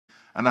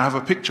And I have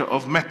a picture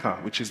of Mecca,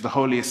 which is the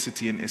holiest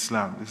city in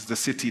Islam. This is the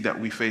city that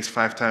we face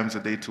 5 times a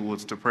day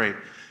towards to pray.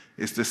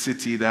 It's the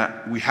city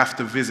that we have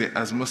to visit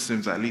as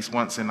Muslims at least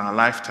once in our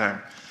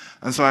lifetime.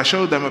 And so I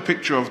showed them a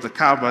picture of the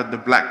Kaaba, the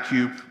black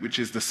cube, which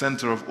is the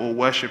center of all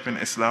worship in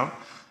Islam,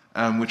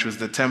 which was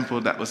the temple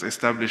that was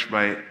established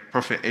by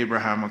Prophet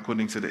Abraham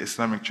according to the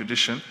Islamic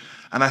tradition.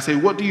 And I say,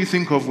 what do you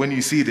think of when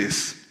you see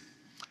this?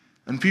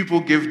 And people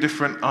give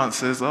different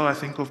answers. Oh, I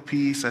think of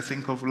peace, I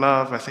think of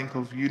love, I think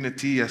of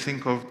unity, I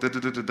think of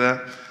da-da-da-da-da.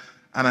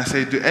 And I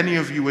say, do any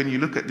of you, when you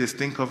look at this,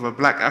 think of a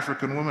black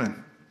African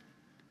woman?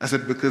 I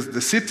said, because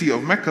the city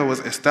of Mecca was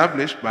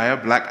established by a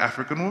black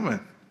African woman.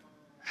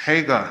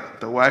 Hajar,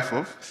 the wife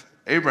of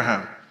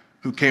Abraham,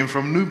 who came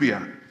from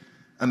Nubia.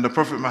 And the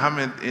Prophet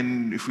Muhammad,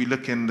 if we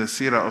look in the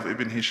seerah of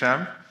Ibn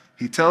Hisham,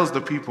 he tells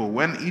the people,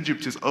 when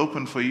Egypt is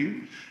open for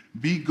you,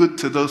 be good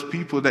to those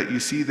people that you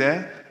see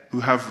there who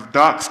have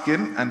dark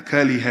skin and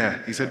curly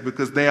hair. He said,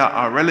 because they are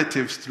our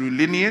relatives through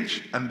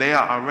lineage and they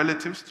are our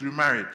relatives through marriage.